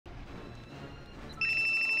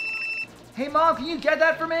Hey Mom, can you get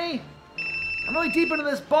that for me? I'm really deep into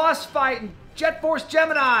this boss fight in Jet Force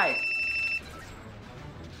Gemini.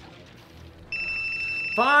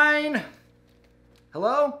 Fine.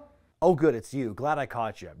 Hello? Oh good, it's you. Glad I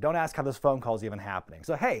caught you. Don't ask how this phone call's even happening.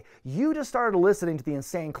 So hey, you just started listening to the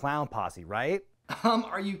Insane Clown Posse, right?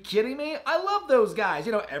 Are you kidding me? I love those guys.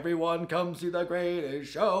 You know, everyone comes to the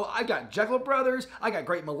greatest show. I got Juggalo Brothers. I got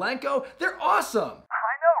Great Malenko. They're awesome.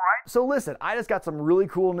 So listen, I just got some really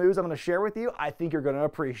cool news I'm going to share with you I think you're going to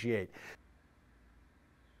appreciate.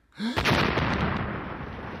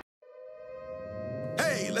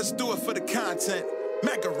 Hey, let's do it for the content.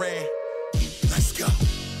 Megaran, let's go.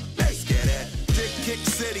 Let's get it. Dick Kick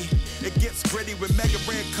City, it gets gritty when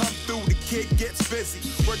Megaran come through. The kid gets busy.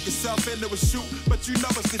 Work yourself into a shoot, but you know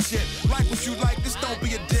it's legit. Like what you like, just don't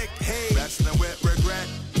be a dick. Hey, wrestling with regret.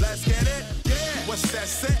 Let's get it. Yeah. What's that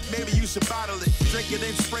set? Maybe you should bottle it. Drink it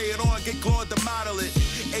and spray it on, get Claude to model it.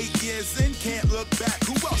 8 years in, can't look back.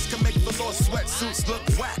 Who else can make the little sweatsuits look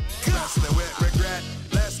whack? Wrestling with regret.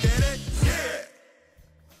 Let's get it. Yeah.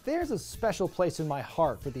 There's a special place in my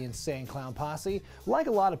heart for the Insane Clown Posse. Like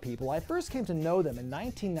a lot of people, I first came to know them in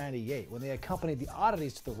 1998 when they accompanied the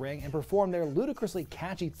Oddities to the ring and performed their ludicrously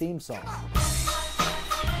catchy theme song.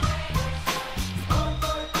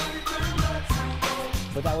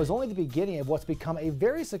 But that was only the beginning of what's become a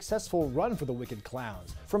very successful run for the Wicked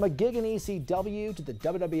Clowns. From a gig in ECW to the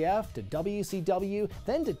WWF to WCW,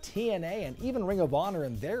 then to TNA and even Ring of Honor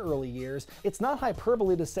in their early years, it's not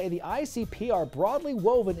hyperbole to say the ICP are broadly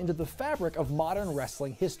woven into the fabric of modern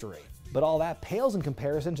wrestling history. But all that pales in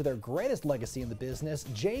comparison to their greatest legacy in the business,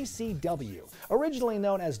 JCW. Originally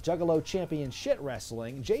known as Juggalo Champion Shit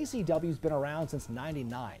Wrestling, JCW's been around since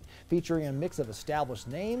 '99, featuring a mix of established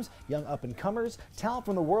names, young up-and-comers, talent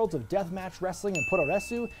from the worlds of deathmatch wrestling and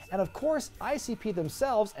puroresu, and of course, ICP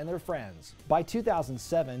themselves and their friends. By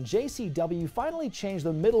 2007, JCW finally changed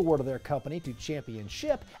the middle word of their company to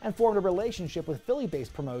Championship and formed a relationship with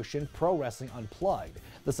Philly-based promotion Pro Wrestling Unplugged.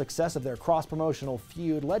 The success of their cross-promotional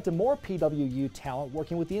feud led to more PWU talent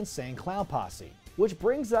working with the Insane Clown Posse. Which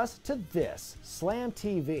brings us to this, Slam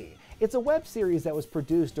TV. It's a web series that was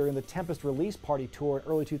produced during the Tempest release party tour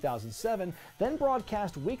in early 2007, then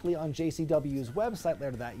broadcast weekly on JCW's website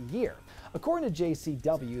later that year. According to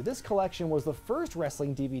JCW, this collection was the first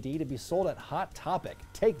wrestling DVD to be sold at Hot Topic.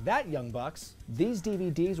 Take that, young bucks! These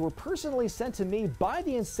DVDs were personally sent to me by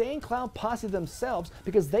the Insane Clown Posse themselves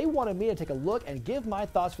because they wanted me to take a look and give my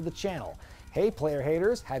thoughts for the channel. Hey player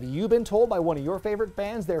haters, have you been told by one of your favorite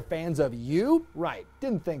fans they're fans of you? Right,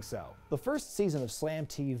 didn't think so. The first season of Slam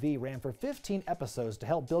TV ran for 15 episodes to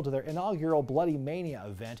help build to their inaugural Bloody Mania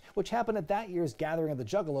event, which happened at that year's Gathering of the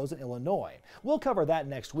Juggalos in Illinois. We'll cover that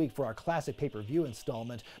next week for our classic pay-per-view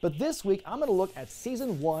installment, but this week I'm going to look at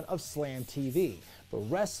Season 1 of Slam TV. The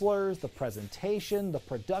wrestlers, the presentation, the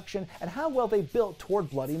production, and how well they built toward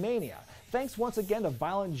Bloody Mania. Thanks once again to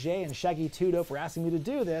Violent J and Shaggy Tudo for asking me to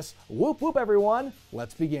do this. Whoop whoop everyone,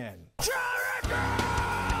 let's begin.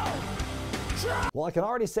 Well, I can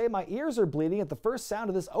already say my ears are bleeding at the first sound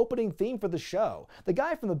of this opening theme for the show. The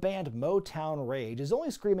guy from the band Motown Rage is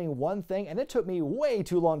only screaming one thing, and it took me way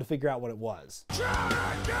too long to figure out what it was.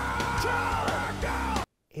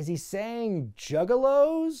 Is he saying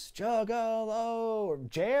Juggalos? Juggalo, or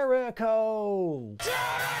Jericho?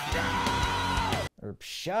 Or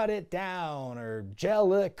Shut It Down, or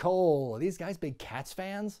Jellicle. Are these guys big Cats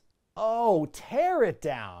fans? Oh, Tear It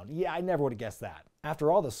Down. Yeah, I never would have guessed that.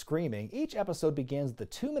 After all the screaming, each episode begins with a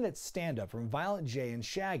 2-minute stand-up from Violent J and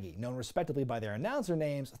Shaggy, known respectively by their announcer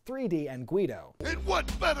names 3D and Guido. And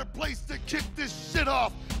what better place to kick this shit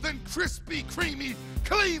off than crispy, creamy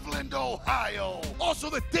Cleveland, Ohio?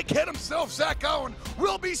 Also, the dickhead himself, Zach Owen,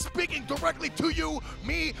 will be speaking directly to you,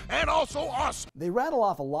 me, and also us. They rattle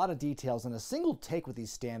off a lot of details in a single take with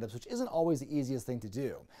these stand-ups, which isn't always the easiest thing to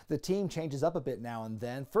do. The team changes up a bit now and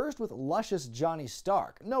then, first with Luscious Johnny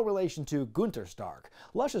Stark, no relation to Gunter Stark.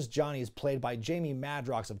 Luscious Johnny is played by Jamie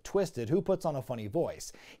Madrox of Twisted, who puts on a funny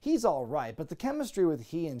voice. He's alright, but the chemistry with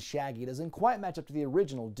he and Shaggy doesn't quite match up to the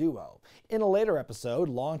original duo. In a later episode,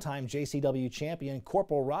 longtime JCW champion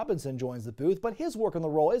Corporal Robinson joins the booth, but his work on the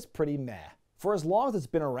role is pretty meh. For as long as it's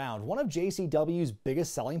been around, one of JCW's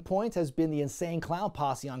biggest selling points has been the Insane Clown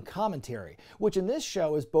Posse on commentary, which in this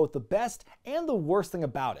show is both the best and the worst thing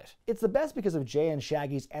about it. It's the best because of Jay and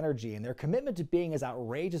Shaggy's energy and their commitment to being as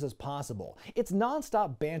outrageous as possible. It's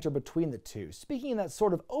non-stop banter between the two, speaking in that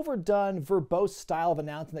sort of overdone, verbose style of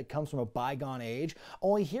announcing that comes from a bygone age,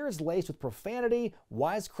 only here it's laced with profanity,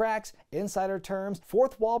 wisecracks, insider terms,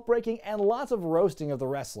 fourth wall breaking, and lots of roasting of the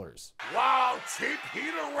wrestlers. Wow, cheap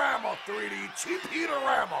Heater-Rama, 3D cheap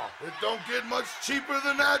heaterama. It don't get much cheaper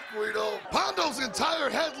than that, Guido. Pondo's entire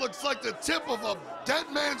head looks like the tip of a dead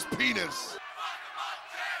man's penis.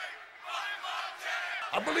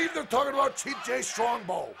 I believe they're talking about Cheap J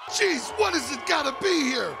Strongbow. Jeez, what has it gotta be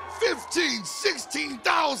here? 15,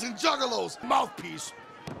 16,000 juggalos. Mouthpiece.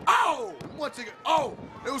 Ow! Once again, oh,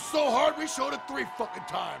 it was so hard we showed it 3 fucking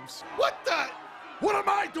times. What the? What am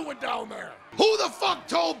I doing down there? Who the fuck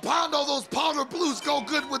told Pondo those powder blues go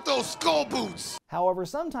good with those skull boots? However,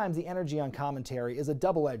 sometimes the energy on commentary is a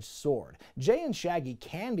double-edged sword. Jay and Shaggy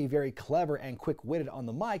can be very clever and quick-witted on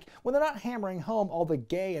the mic when they're not hammering home all the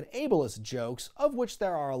gay and ableist jokes, of which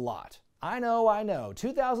there are a lot. I know,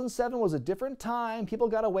 2007 was a different time, people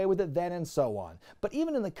got away with it then and so on. But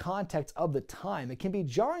even in the context of the time, it can be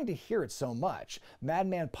jarring to hear it so much.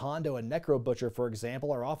 Madman Pondo and Necro Butcher, for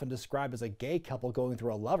example, are often described as a gay couple going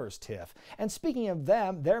through a lover's tiff. And speaking of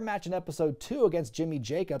them, their match in episode 2 against Jimmy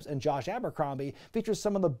Jacobs and Josh Abercrombie features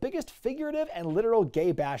some of the biggest figurative and literal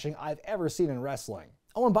gay bashing I've ever seen in wrestling.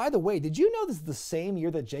 Oh, and by the way, did you know this is the same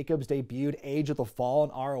year that Jacobs debuted Age of the Fall in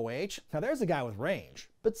ROH? Now there's a guy with range.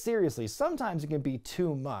 But seriously, sometimes it can be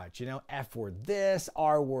too much, you know, F word this,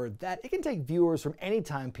 R word that. It can take viewers from any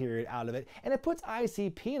time period out of it, and it puts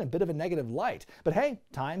ICP in a bit of a negative light. But hey,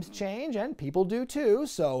 times change and people do too,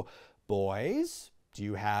 so boys, do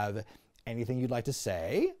you have anything you'd like to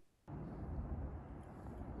say?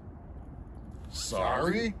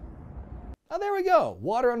 Sorry? Oh, there we go,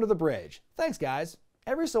 water under the bridge. Thanks, guys.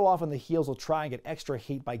 Every so often the heels will try and get extra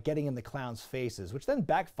heat by getting in the clowns' faces, which then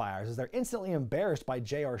backfires as they're instantly embarrassed by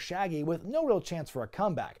Jay or Shaggy with no real chance for a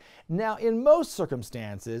comeback. Now, in most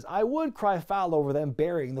circumstances, I would cry foul over them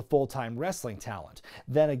burying the full-time wrestling talent.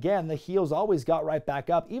 Then again, the heels always got right back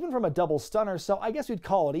up, even from a double stunner, so I guess we'd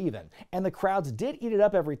call it even. And the crowds did eat it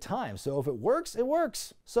up every time, so if it works, it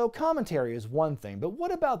works. So commentary is one thing, but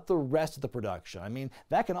what about the rest of the production? I mean,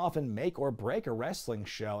 that can often make or break a wrestling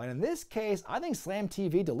show, and in this case, I think Slam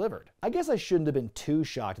TV delivered. I guess I shouldn't have been too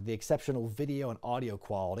shocked at the exceptional video and audio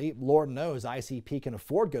quality. Lord knows ICP can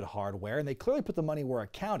afford good hardware, and they clearly put the money where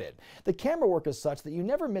it counted. The camera work is such that you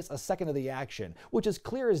never miss a second of the action, which is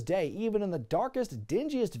clear as day even in the darkest,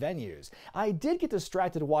 dingiest venues. I did get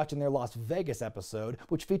distracted watching their Las Vegas episode,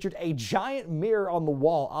 which featured a giant mirror on the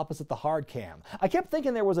wall opposite the hard cam. I kept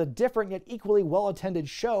thinking there was a different yet equally well-attended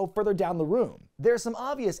show further down the room. There's some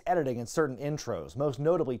obvious editing in certain intros, most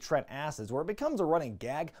notably Trent Acid's, where it becomes a running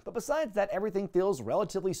gag, but besides that, everything feels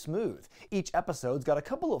relatively smooth. Each episode's got a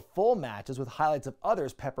couple of full matches with highlights of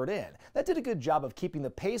others peppered in. That did a good job of keeping the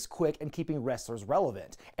pace quick and keeping wrestlers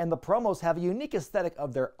relevant. And the promos have a unique aesthetic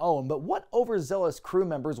of their own, but what overzealous crew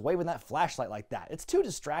members waving that flashlight like that? It's too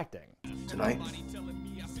distracting. Tonight,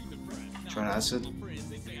 Trent Acid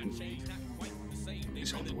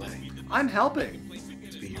is on the way. I'm helping.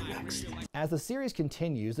 To be your next. As the series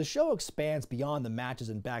continues, the show expands beyond the matches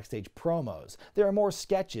and backstage promos. There are more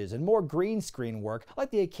sketches and more green screen work, like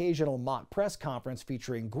the occasional mock press conference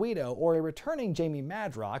featuring Guido or a returning Jamie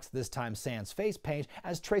Madrox, this time sans face paint,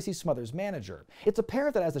 as Tracy Smothers' manager. It's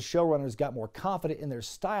apparent that as the showrunners got more confident in their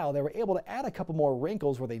style, they were able to add a couple more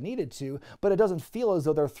wrinkles where they needed to, but it doesn't feel as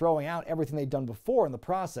though they're throwing out everything they've done before in the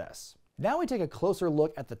process. Now we take a closer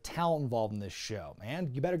look at the talent involved in this show,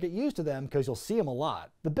 and you better get used to them because you'll see them a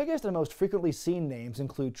lot. The biggest and most frequently seen names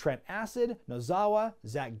include Trent Acid, Nozawa,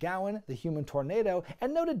 Zach Gowen, the Human Tornado,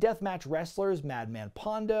 and noted deathmatch wrestlers Madman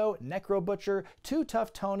Pondo, Necro Butcher, Too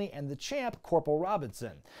Tough Tony, and the champ Corporal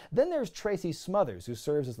Robinson. Then there's Tracy Smothers, who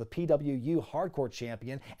serves as the PWU Hardcore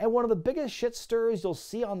Champion and one of the biggest shit stirrers you'll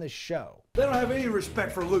see on this show. They don't have any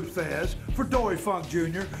respect for Lou Thesz, for Dory Funk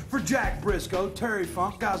Jr., for Jack Briscoe, Terry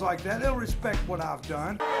Funk, guys like that. They don't respect what I've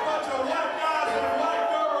done. A bunch of white guys and white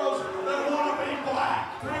girls that want to be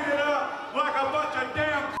black. Treat it up like a bunch of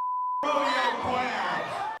damn rodeo clowns.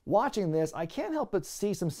 Watching this, I can't help but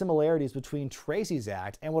see some similarities between Tracy's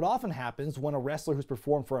act and what often happens when a wrestler who's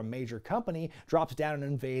performed for a major company drops down and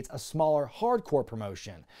invades a smaller hardcore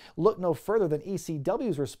promotion. Look no further than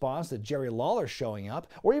ECW's response to Jerry Lawler showing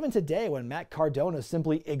up, or even today when Matt Cardona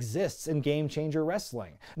simply exists in Game Changer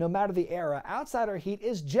Wrestling. No matter the era, outsider heat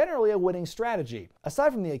is generally a winning strategy.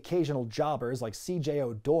 Aside from the occasional jobbers like CJ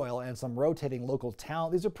O'Doyle and some rotating local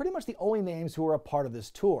talent, these are pretty much the only names who are a part of this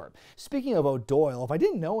tour. Speaking of O'Doyle, if I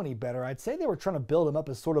didn't know any better, I'd say they were trying to build him up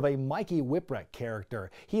as sort of a Mikey Whipwreck character.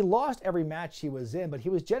 He lost every match he was in, but he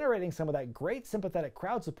was generating some of that great sympathetic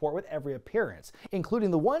crowd support with every appearance, including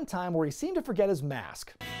the one time where he seemed to forget his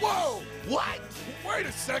mask. Whoa! What? Wait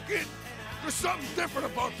a second! There's something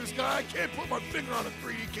different about this guy. I can't put my finger on a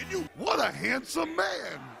 3D, can you? What a handsome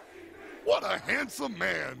man! What a handsome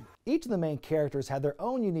man! Each of the main characters had their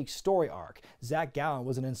own unique story arc. Zach Gowen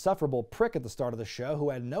was an insufferable prick at the start of the show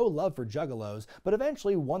who had no love for juggalos, but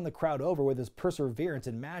eventually won the crowd over with his perseverance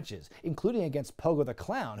in matches, including against Pogo the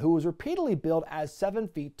Clown, who was repeatedly billed as 7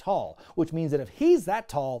 feet tall, which means that if he's that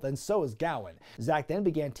tall, then so is Gowen. Zach then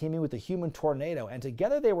began teaming with the Human Tornado, and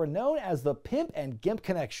together they were known as the Pimp and Gimp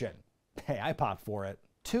Connection. Hey, I popped for it.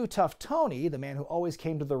 Too Tough Tony, the man who always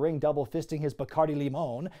came to the ring double-fisting his Bacardi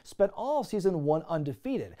Limon, spent all season 1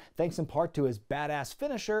 undefeated, thanks in part to his badass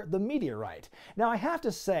finisher, the Meteorite. Now I have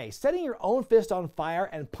to say, setting your own fist on fire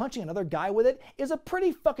and punching another guy with it is a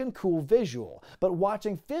pretty fucking cool visual, but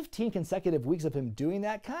watching 15 consecutive weeks of him doing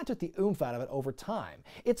that kind of took the oomph out of it over time.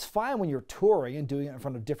 It's fine when you're touring and doing it in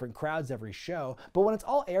front of different crowds every show, but when it's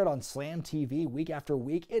all aired on Slam TV week after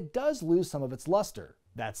week, it does lose some of its luster.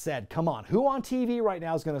 That said, come on, who on TV right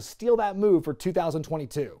now is going to steal that move for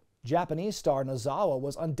 2022? Japanese star Nozawa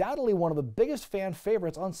was undoubtedly one of the biggest fan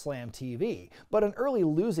favorites on Slam TV, but an early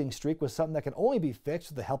losing streak was something that can only be fixed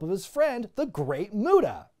with the help of his friend, the Great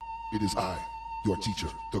Muta. It is I, your teacher,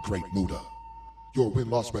 the Great Muta. Your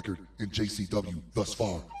win-loss record in JCW thus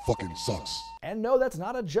far fucking sucks. And no, that's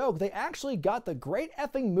not a joke. They actually got the Great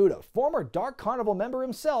effing Muta, former Dark Carnival member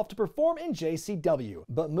himself, to perform in JCW.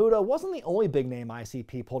 But Muta wasn't the only big name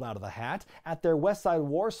ICP pulled out of the hat. At their West Side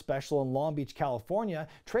War special in Long Beach, California,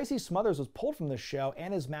 Tracy Smothers was pulled from the show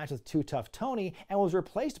and his match with Too Tough Tony and was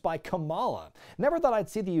replaced by Kamala. Never thought I'd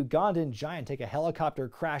see the Ugandan giant take a helicopter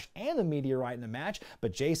crash and the Meteorite in a match,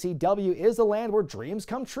 but JCW is the land where dreams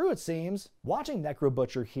come true, it seems. Watching Necro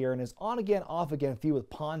Butcher here and his on-again, off-again feud with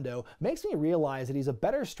Pondo makes me realize that he's a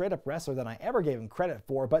better straight-up wrestler than I ever gave him credit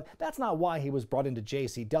for, but that's not why he was brought into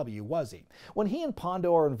JCW, was he? When he and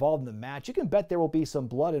Pondo are involved in the match, you can bet there will be some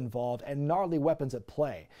blood involved and gnarly weapons at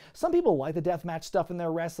play. Some people like the deathmatch stuff in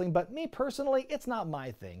their wrestling, but me personally, it's not my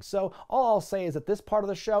thing, so all I'll say is that this part of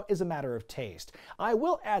the show is a matter of taste. I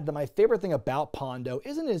will add that my favorite thing about Pondo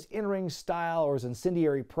isn't his in-ring style or his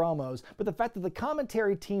incendiary promos, but the fact that the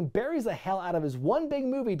commentary team buries the hell out of his one big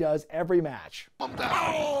move he does every match.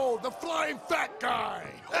 Oh, the flying fat guy!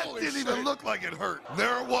 That didn't even look like it hurt.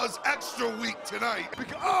 There was extra weak tonight.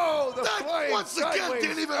 Oh, the That flying once again sideways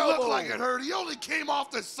didn't even elbow. look like it hurt. He only came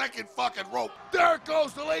off the second fucking rope. There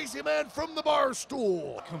goes the lazy man from the bar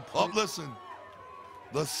stool. Oh, listen.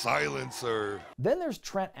 The silencer. Then there's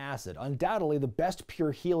Trent Acid, undoubtedly the best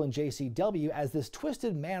pure heel in JCW as this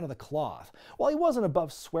twisted man of the cloth. While he wasn't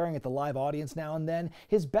above swearing at the live audience now and then,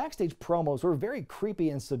 his backstage promos were very creepy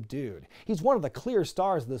and subdued. He's one of the clear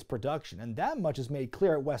stars of this production, and that much is made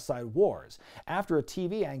clear at West Side Wars. After a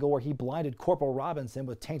TV angle where he blinded Corporal Robinson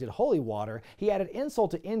with tainted holy water, he added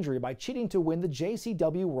insult to injury by cheating to win the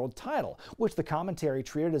JCW World title, which the commentary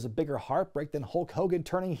treated as a bigger heartbreak than Hulk Hogan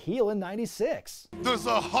turning heel in '96. There's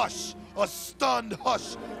a hush, a stunned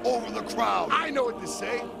hush over the crowd. I know what to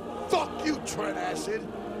say. Fuck you, Trent Acid.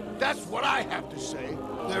 That's what I have to say.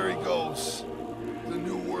 There he goes, the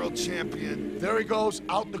new world champion. There he goes,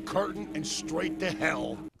 out the curtain and straight to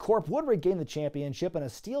hell. Corp would regain the championship in a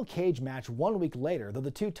steel cage match 1 week later, though the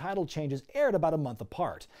two title changes aired about a month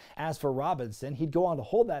apart. As for Robinson, he'd go on to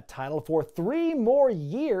hold that title for 3 more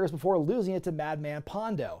years before losing it to Madman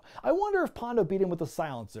Pondo. I wonder if Pondo beat him with a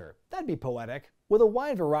silencer. That'd be poetic. With a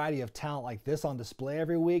wide variety of talent like this on display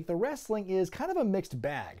every week, the wrestling is kind of a mixed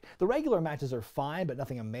bag. The regular matches are fine, but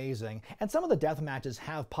nothing amazing, and some of the death matches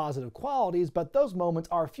have positive qualities, but those moments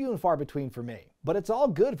are few and far between for me. But it's all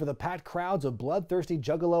good for the packed crowds of bloodthirsty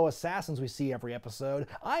Juggalo assassins we see every episode.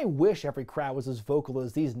 I wish every crowd was as vocal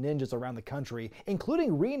as these ninjas around the country,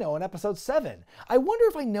 including Reno in episode 7. I wonder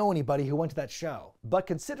if I know anybody who went to that show. But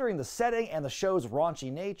considering the setting and the show's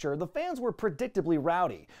raunchy nature, the fans were predictably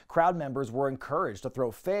rowdy. Crowd members were encouraged to throw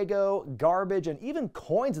Fago, garbage, and even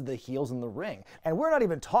coins at the heels in the ring. And we're not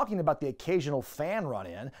even talking about the occasional fan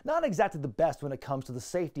run-in, not exactly the best when it comes to the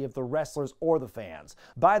safety of the wrestlers or the fans.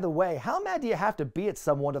 By the way, how mad do you have to be at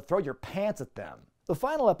someone to throw your pants at them? The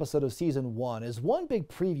final episode of Season 1 is one big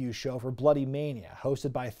preview show for Bloody Mania,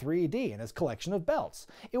 hosted by 3D and his collection of belts.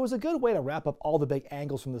 It was a good way to wrap up all the big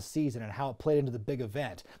angles from the season and how it played into the big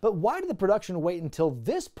event. But why did the production wait until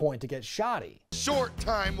this point to get shoddy? Short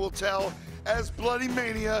time will tell, as Bloody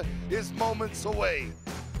Mania is moments away.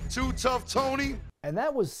 Too Tough Tony And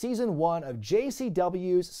that was season 1 of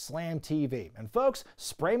JCW's Slam TV. And folks,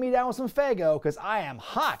 spray me down with some Faygo, because I am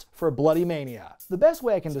hot for Bloody Mania. The best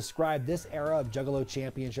way I can describe this era of Juggalo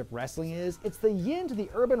Championship Wrestling is, it's the yin to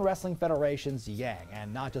the Urban Wrestling Federation's yang,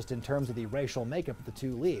 and not just in terms of the racial makeup of the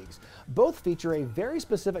two leagues. Both feature a very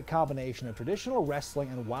specific combination of traditional wrestling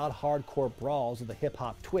and wild hardcore brawls with a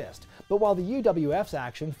hip-hop twist. But while the UWF's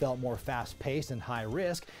action felt more fast-paced and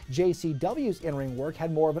high-risk, JCW's in-ring work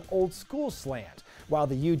had more of an old-school slant. While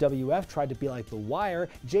the UWF tried to be like The Wire,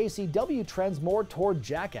 JCW trends more toward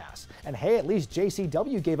Jackass. And hey, at least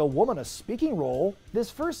JCW gave a woman a speaking role. This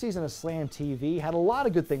first season of Slam TV had a lot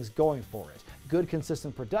of good things going for it. Good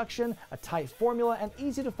consistent production, a tight formula, and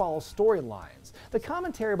easy to follow storylines. The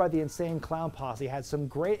commentary by the Insane Clown Posse had some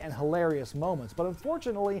great and hilarious moments, but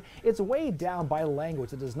unfortunately, it's weighed down by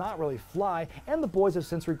language that does not really fly, and the boys have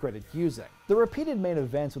since regretted using. The repeated main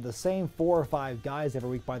events with the same 4 or 5 guys every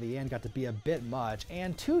week by the end got to be a bit much,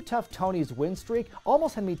 and Too Tough Tony's win streak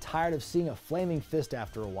almost had me tired of seeing a flaming fist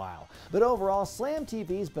after a while. But overall, Slam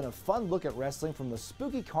TV's been a fun look at wrestling from the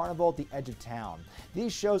spooky carnival at the edge of town.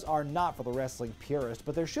 These shows are not for the wrestling purist,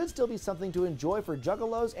 but there should still be something to enjoy for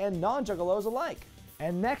juggalos and non-juggalos alike.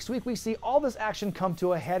 And next week we see all this action come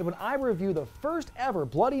to a head when I review the first ever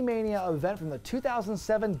Bloody Mania event from the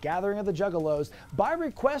 2007 Gathering of the Juggalos by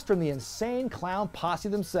request from the Insane Clown Posse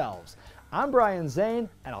themselves. I'm Brian Zane,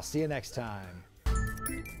 and I'll see you next time.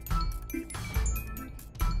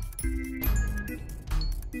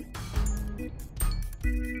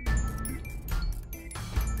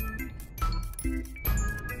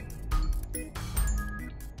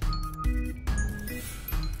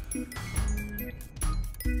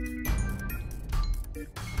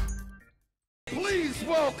 Please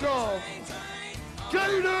welcome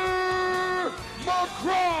Gator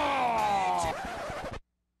McCraw!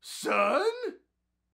 Son?